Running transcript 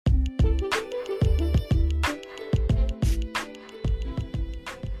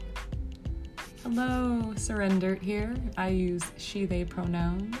Hello, Surrender here. I use she, they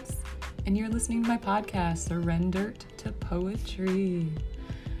pronouns. And you're listening to my podcast, Surrender to Poetry.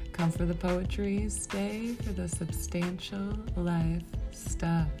 Come for the poetry, stay for the substantial life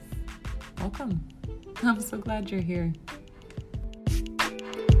stuff. Welcome. I'm so glad you're here.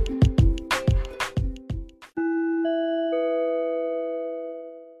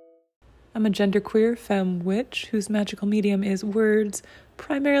 I'm a genderqueer femme witch whose magical medium is words,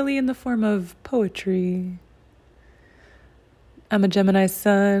 primarily in the form of poetry. I'm a Gemini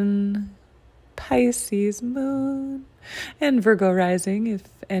sun, Pisces moon, and Virgo rising, if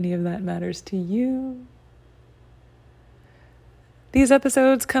any of that matters to you. These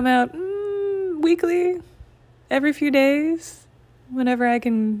episodes come out weekly, every few days, whenever I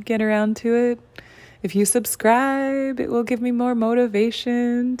can get around to it. If you subscribe, it will give me more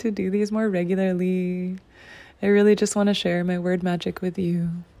motivation to do these more regularly. I really just want to share my word magic with you.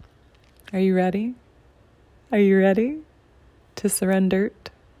 Are you ready? Are you ready to surrender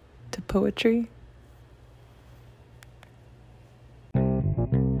to poetry?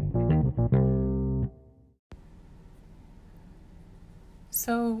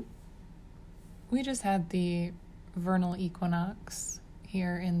 So, we just had the vernal equinox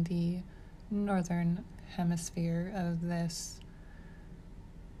here in the northern hemisphere of this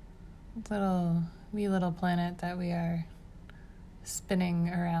wee little planet that we are spinning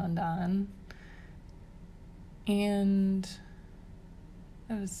around on. And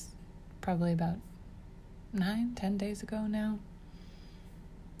that was probably about 9-10 days ago now.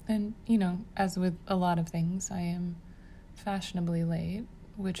 And, as with a lot of things, I am fashionably late,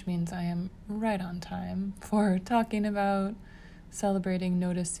 which means I am right on time for talking about, celebrating,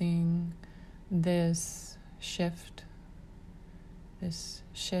 noticing this shift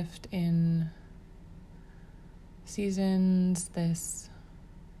in seasons, this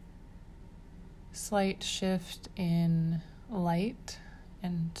slight shift in light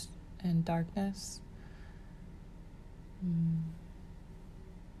and darkness,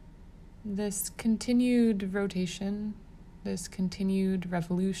 this continued rotation, this continued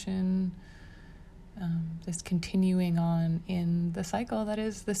revolution, this continuing on in the cycle that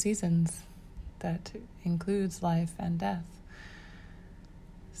is the seasons, that includes life and death.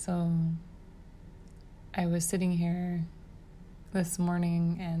 So I was sitting here this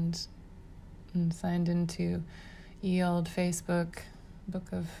morning and signed into ye old Facebook,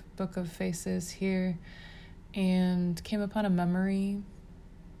 book of faces here, and came upon a memory.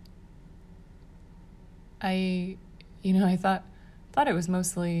 I thought it was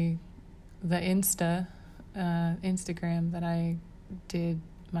mostly the Instagram that I did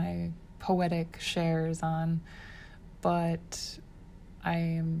my poetic shares on, but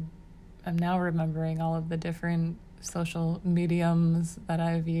I'm now remembering all of the different social mediums that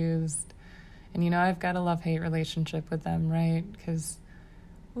I've used, and I've got a love-hate relationship with them, right? Because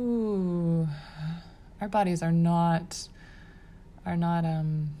our bodies are not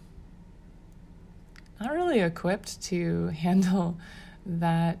really equipped to handle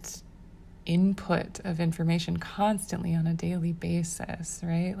that input of information constantly on a daily basis,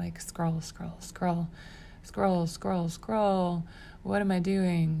 right? Like scroll. What am I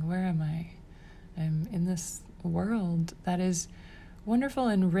doing? Where am I? I'm in this world that is wonderful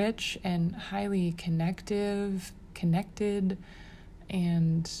and rich and highly connected,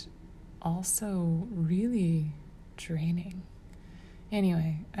 and also really draining.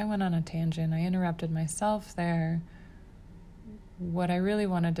 Anyway, I went on a tangent. I interrupted myself there. What I really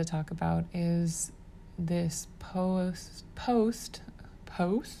wanted to talk about is this post,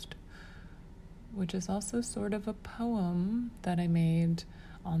 which is also sort of a poem that I made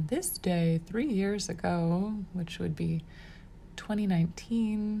on this day 3 years ago, which would be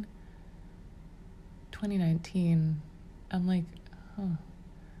 2019. I'm like,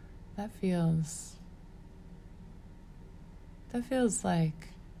 that feels like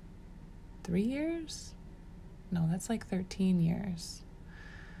 3 years? No, that's like 13 years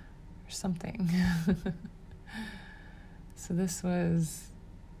or something. So this was,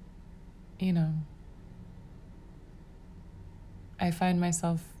 I find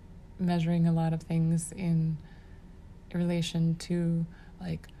myself measuring a lot of things in relation to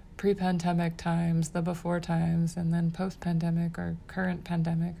like pre-pandemic times, the before times, and then post-pandemic or current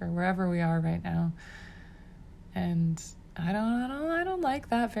pandemic or wherever we are right now. And I don't like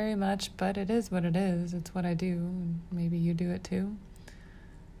that very much, but it is what it is. It's what I do. And maybe you do it too.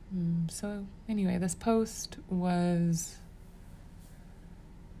 So anyway, this post was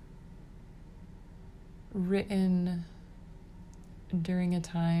written during a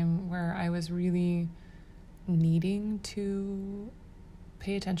time where I was really needing to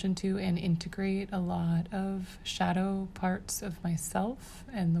pay attention to and integrate a lot of shadow parts of myself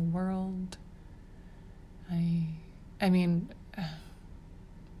and the world. I mean,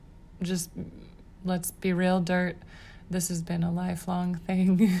 just let's be real, Dirt. This has been a lifelong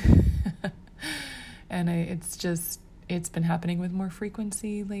thing. And it's been happening with more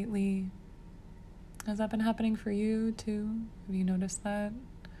frequency lately. Has that been happening for you too? Have you noticed that?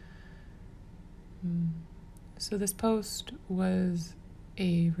 So this post was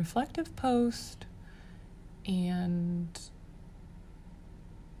a reflective post and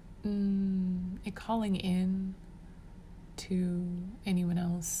a calling in to anyone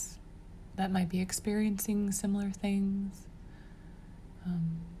else that might be experiencing similar things.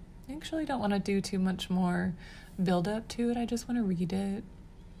 I actually don't want to do too much more build up to it. I just want to read it.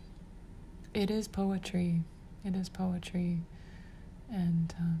 It is poetry. It is poetry.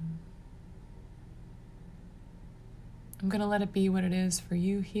 And I'm going to let it be what it is for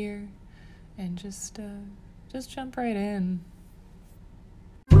you here and just jump right in.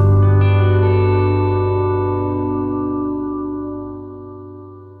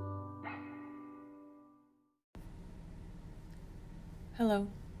 Hello.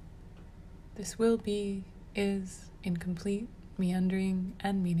 This will be, is, incomplete, meandering,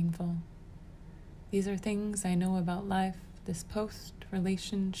 and meaningful. These are things I know about life, this post,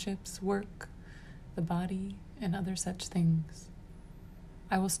 relationships, work, the body, and other such things.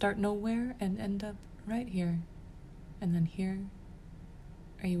 I will start nowhere and end up right here, and then here.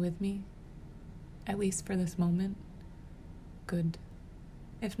 Are you with me? At least for this moment? Good.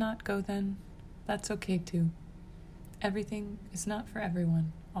 If not, go then. That's okay too. Everything is not for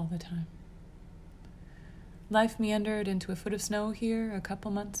everyone all the time. Life meandered into a foot of snow here a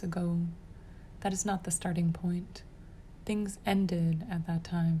couple months ago. That is not the starting point. Things ended at that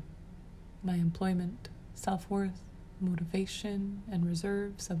time. My employment, self-worth, motivation, and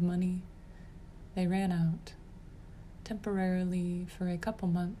reserves of money, they ran out. Temporarily for a couple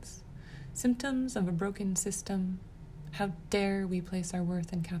months. Symptoms of a broken system. How dare we place our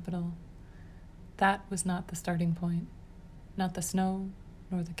worth in capital? That was not the starting point. Not the snow,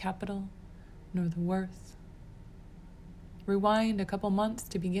 nor the capital, nor the worth. Rewind a couple months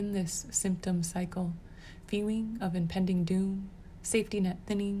to begin this symptom cycle. Feeling of impending doom, safety net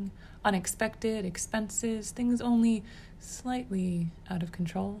thinning, unexpected expenses, things only slightly out of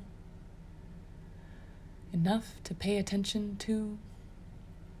control. Enough to pay attention to.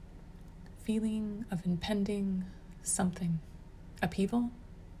 Feeling of impending something. Upheaval?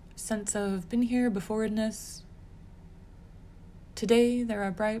 Sense of been here beforeness. Today there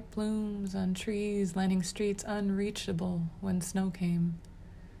are bright blooms on trees lining streets unreachable when snow came.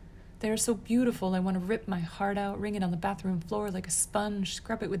 They are so beautiful I want to rip my heart out, wring it on the bathroom floor like a sponge,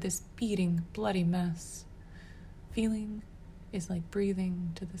 scrub it with this beating, bloody mess. Feeling is like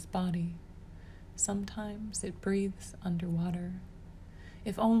breathing to this body. Sometimes it breathes underwater.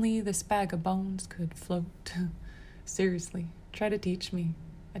 If only this bag of bones could float. Seriously, try to teach me.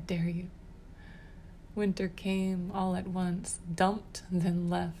 I dare you. Winter came all at once, dumped, then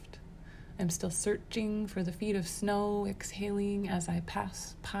left. I'm still searching for the feet of snow, exhaling as I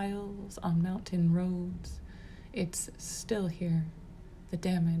pass piles on mountain roads. It's still here, the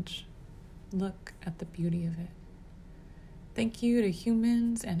damage. Look at the beauty of it. Thank you to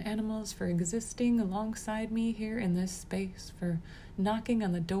humans and animals for existing alongside me here in this space, for knocking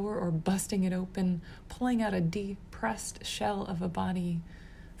on the door or busting it open, pulling out a depressed shell of a body,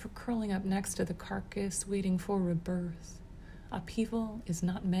 for curling up next to the carcass, waiting for rebirth. Upheaval is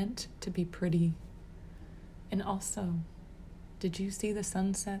not meant to be pretty. And also, did you see the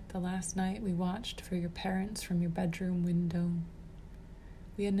sunset the last night we watched for your parents from your bedroom window?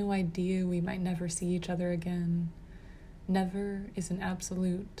 We had no idea we might never see each other again. Never is an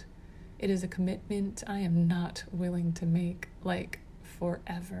absolute. It is a commitment I am not willing to make, like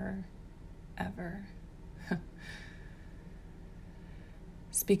forever, ever.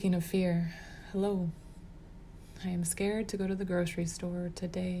 Speaking of fear, hello. I am scared to go to the grocery store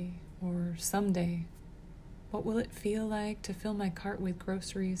today or someday. What will it feel like to fill my cart with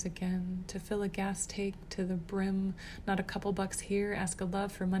groceries again? To fill a gas tank to the brim, not a couple bucks here, ask a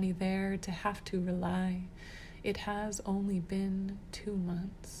love for money there, to have to rely. It has only been 2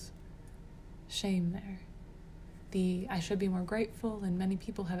 months. Shame there. The I should be more grateful and many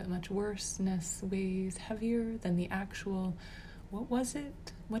people have it much worse-ness weighs heavier than the actual what was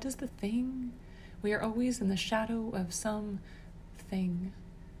it? What is the thing? We are always in the shadow of some thing.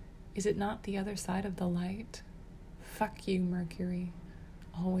 Is it not the other side of the light? Fuck you, Mercury.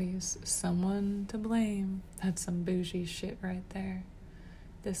 Always someone to blame. That's some bougie shit right there.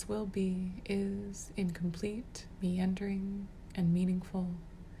 This will be, is, incomplete, meandering, and meaningful.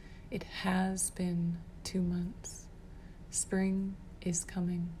 It has been 2 months. Spring is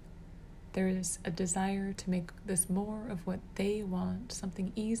coming. There is a desire to make this more of what they want,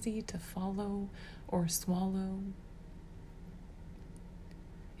 something easy to follow or swallow.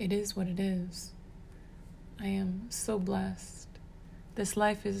 It is what it is. I am so blessed. This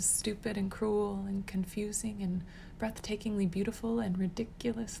life is stupid and cruel and confusing and breathtakingly beautiful and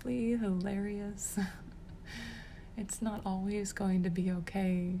ridiculously hilarious. It's not always going to be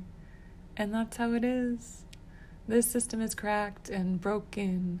okay. And that's how it is. This system is cracked and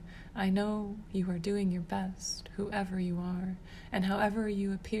broken. I know you are doing your best, whoever you are, and however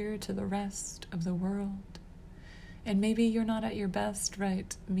you appear to the rest of the world. And maybe you're not at your best,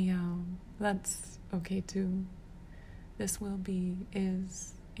 right? Meow. That's okay too. This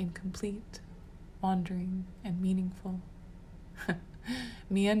is incomplete, wandering, and meaningful.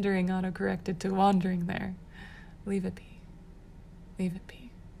 Meandering autocorrected to wandering there. Leave it be. Leave it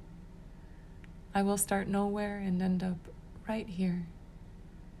be. I will start nowhere and end up right here.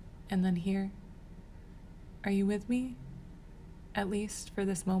 And then here. Are you with me? At least for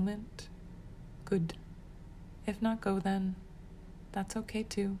this moment? Good. If not, go then. That's okay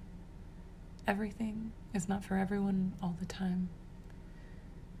too. Everything is not for everyone all the time.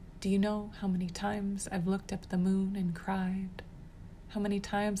 Do you know how many times I've looked up at the moon and cried? How many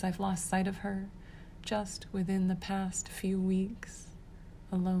times I've lost sight of her just within the past few weeks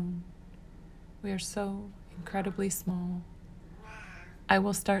alone? We are so incredibly small. I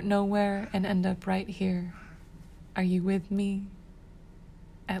will start nowhere and end up right here. Are you with me?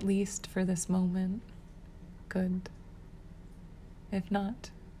 At least for this moment. Good. If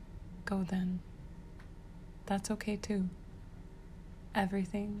not, go then. That's okay too.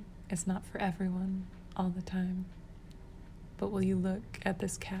 Everything is not for everyone all the time. But will you look at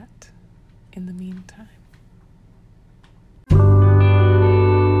this cat in the meantime?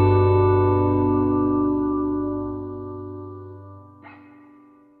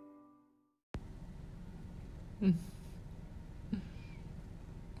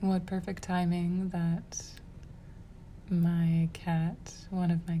 What perfect timing that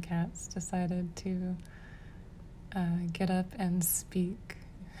one of my cats, decided to get up and speak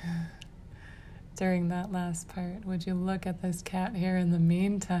during that last part. Would you look at this cat here in the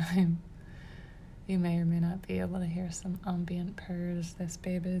meantime? You may or may not be able to hear some ambient purrs. This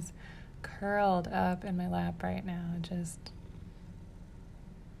babe is curled up in my lap right now, just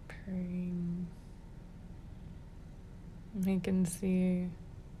purring.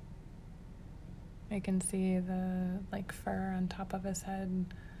 I can see the fur on top of his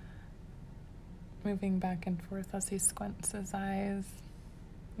head moving back and forth as he squints his eyes.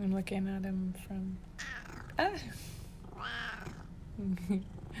 I'm looking at him from...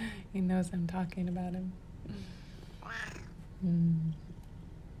 He knows I'm talking about him.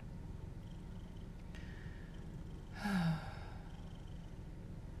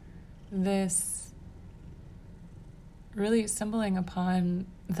 This really stumbling upon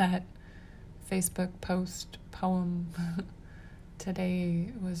that Facebook post poem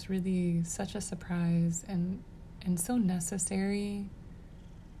today was really such a surprise and so necessary.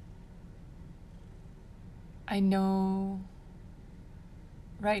 I know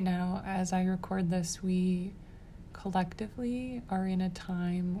right now, as I record this, we collectively are in a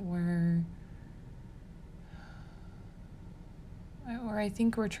time where I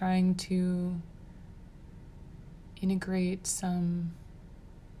think we're trying to integrate some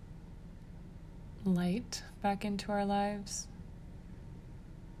light back into our lives.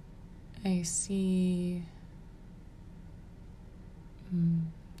 I see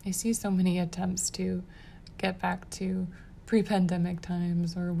so many attempts to get back to pre-pandemic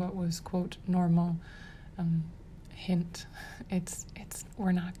times, or what was, quote, normal. Hint,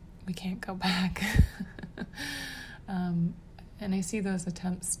 we can't go back. And I see those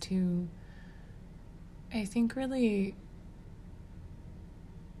attempts to, I think, really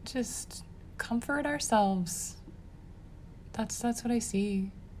just comfort ourselves. That's what I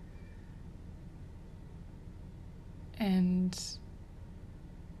see. And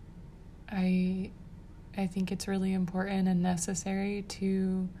I think it's really important and necessary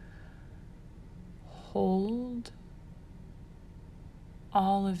to hold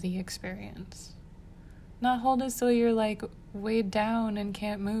all of the experience. Not hold it so you're weighed down and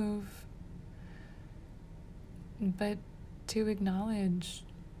can't move, but to acknowledge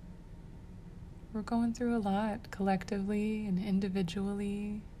we're going through a lot collectively and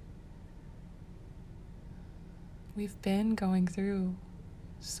individually. We've been going through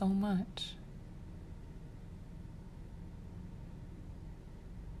so much.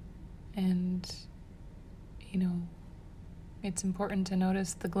 And, it's important to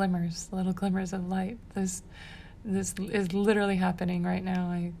notice the glimmers, little glimmers of light. This is literally happening right now.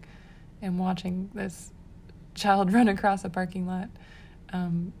 I am watching this child run across a parking lot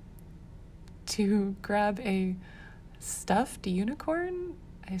to grab a stuffed unicorn.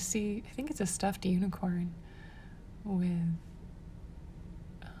 I think it's a stuffed unicorn with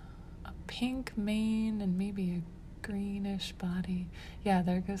a pink mane and maybe a greenish body. Yeah,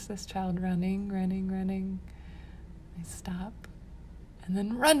 there goes this child running. I stop and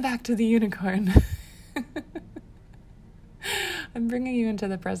then run back to the unicorn. I'm bringing you into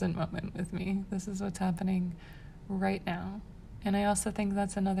the present moment with me. This is what's happening right now. And I also think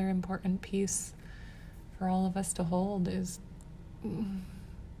that's another important piece for all of us to hold is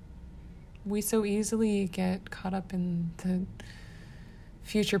we so easily get caught up in the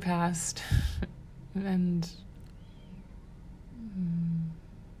future past and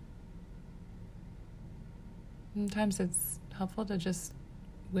sometimes it's helpful to just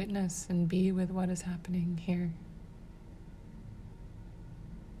witness and be with what is happening here.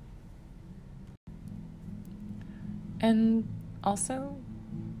 And also,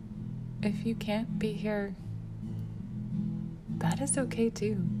 if you can't be here, that is okay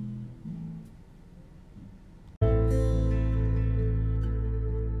too.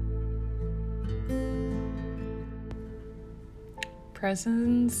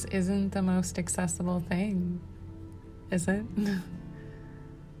 Presence isn't the most accessible thing, is it?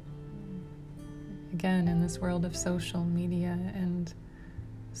 Again, in this world of social media and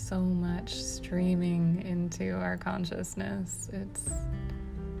so much streaming into our consciousness, it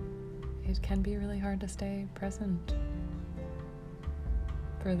can be really hard to stay present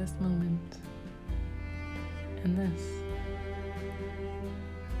for this moment and this.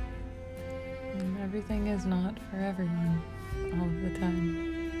 And everything is not for everyone all of the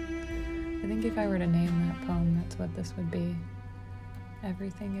time. I think if I were to name that poem, that's what this would be.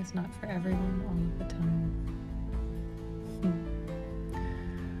 Everything is not for everyone all of the time.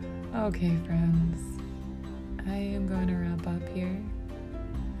 Okay, friends, I am going to wrap up here.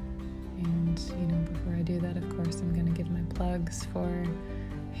 And, before I do that, of course, I'm going to give my plugs for,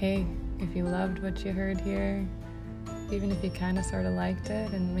 hey, if you loved what you heard here, even if you kind of sort of liked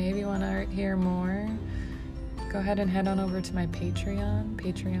it and maybe want to hear more, go ahead and head on over to my Patreon,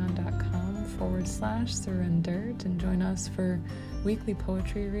 patreon.com/surrendert, and join us for weekly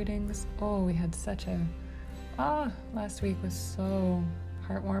poetry readings. Oh, we had last week was so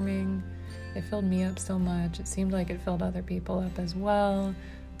heartwarming. It filled me up so much. It seemed like it filled other people up as well.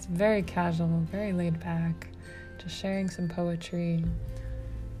 It's very casual, very laid back, just sharing some poetry,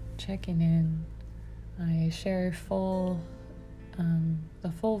 checking in. I share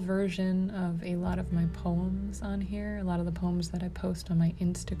the full version of a lot of my poems on here, a lot of the poems that I post on my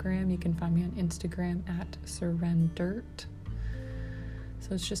Instagram. You can find me on Instagram at surrendert.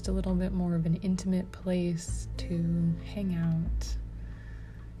 So it's just a little bit more of an intimate place to hang out.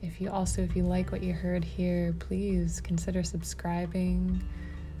 If you like what you heard here, please consider subscribing.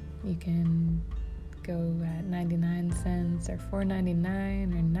 You can go at 99 cents or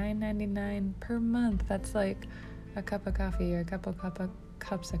 $4.99 or $9.99 per month. That's like a cup of coffee or a couple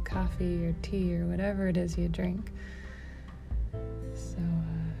cups of coffee or tea or whatever it is you drink. So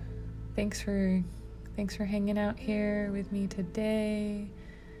thanks for hanging out here with me today.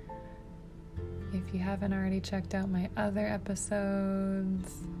 If you haven't already checked out my other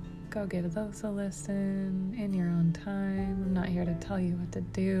episodes, go give those a listen in your own time. I'm not here to tell you what to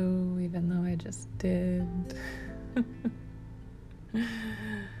do, even though I just did.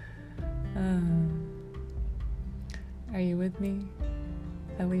 Are you with me?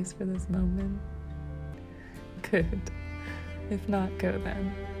 At least for this moment? Good. If not, go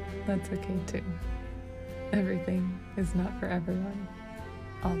then. That's okay too. Everything is not for everyone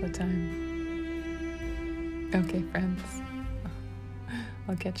all the time. Okay, friends.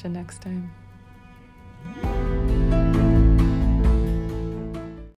 I'll catch you next time.